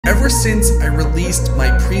ever since I released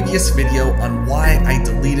my previous video on why I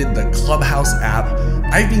deleted the Clubhouse app,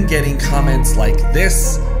 I've been getting comments like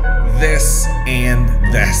this, and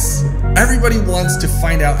this. Everybody wants to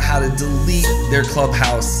find out how to delete their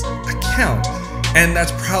Clubhouse account. And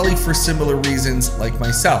that's probably for similar reasons like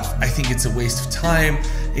myself. I think it's a waste of time.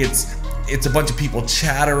 It's a bunch of people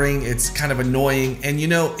chattering. It's kind of annoying. And you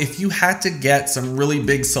know, if you had to get some really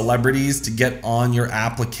big celebrities to get on your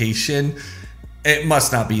application, it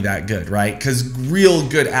must not be that good, right? Because real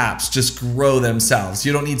good apps just grow themselves.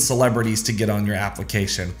 You don't need celebrities to get on your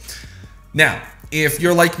application. Now, if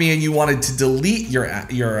you're like me and you wanted to delete your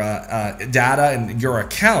data and your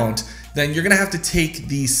account, then you're gonna have to take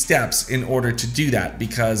these steps in order to do that,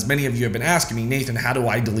 because many of you have been asking me, Nathan, how do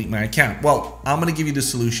I delete my account? Well, I'm gonna give you the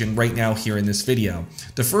solution right now here in this video.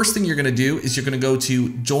 The first thing you're gonna do is you're gonna go to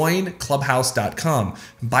joinclubhouse.com.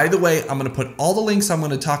 By the way, I'm gonna put all the links I'm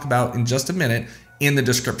gonna talk about in just a minute in the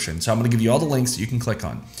description. So I'm gonna give you all the links that you can click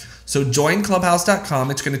on. So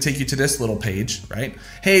joinclubhouse.com, it's gonna take you to this little page, right?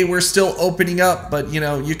 Hey, we're still opening up, but you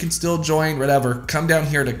know, you can still join, whatever. Come down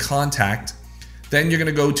here to contact. Then you're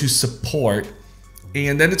gonna go to support,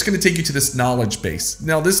 and then it's gonna take you to this knowledge base.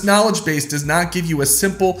 Now, this knowledge base does not give you a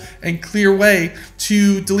simple and clear way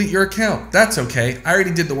to delete your account. That's okay, I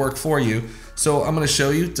already did the work for you. So I'm gonna show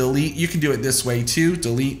you, delete, you can do it this way too,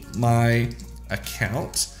 delete my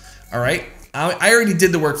account. All right, I already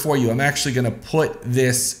did the work for you. I'm actually gonna put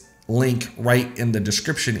this link right in the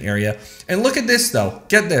description area. And look at this though,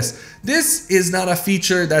 get this. This is not a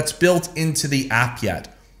feature that's built into the app yet,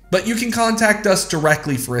 but you can contact us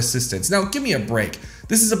directly for assistance. Now, give me a break.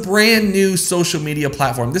 This is a brand new social media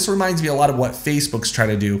platform. This reminds me a lot of what Facebook's trying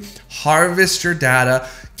to do. Harvest your data,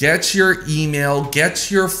 get your email,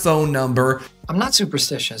 get your phone number. I'm not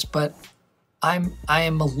superstitious, but I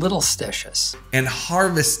am a little stitious. And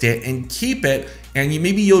harvest it and keep it, and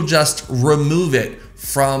maybe you'll just remove it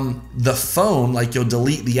from the phone, like you'll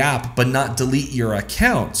delete the app, but not delete your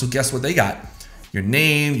account. So guess what they got? Your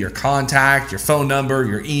name, your contact, your phone number,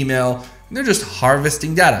 your email, and they're just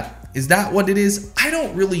harvesting data. Is that what it is? I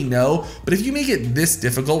don't really know, but if you make it this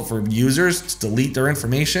difficult for users to delete their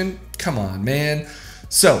information, come on, man.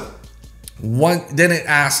 So then it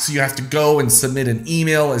asks you have to go and submit an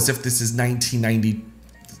email as if this is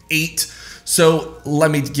 1998. So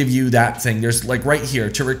let me give you that thing. There's like right here,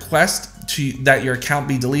 to request that your account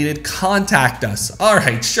be deleted, contact us. All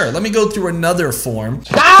right, sure. Let me go through another form.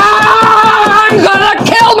 I'm gonna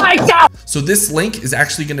kill myself. So this link is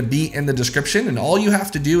actually gonna be in the description, and all you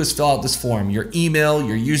have to do is fill out this form, your email,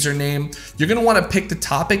 your username. You're gonna wanna pick the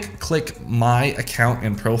topic, click my account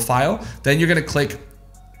and profile. Then you're gonna click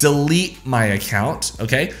delete my account,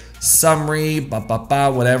 okay? Summary,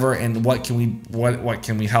 whatever, and what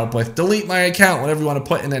can we help with? Delete my account, whatever you wanna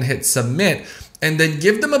put, and then hit submit. And then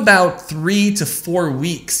give them about 3 to 4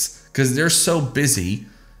 weeks, because they're so busy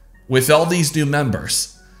with all these new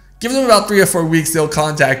members. Give them about 3 or 4 weeks, they'll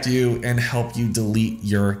contact you and help you delete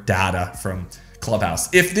your data from Clubhouse.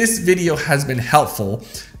 If this video has been helpful,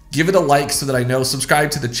 give it a like so that I know. Subscribe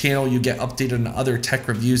to the channel, you get updated on other tech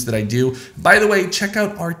reviews that I do. By the way, check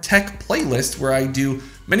out our tech playlist where I do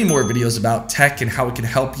many more videos about tech and how it can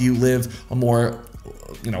help you live a more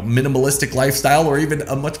minimalistic lifestyle, or even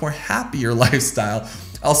a much more happier lifestyle.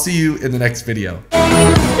 I'll see you in the next video.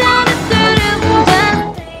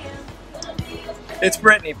 It's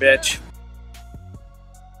Brittany, bitch.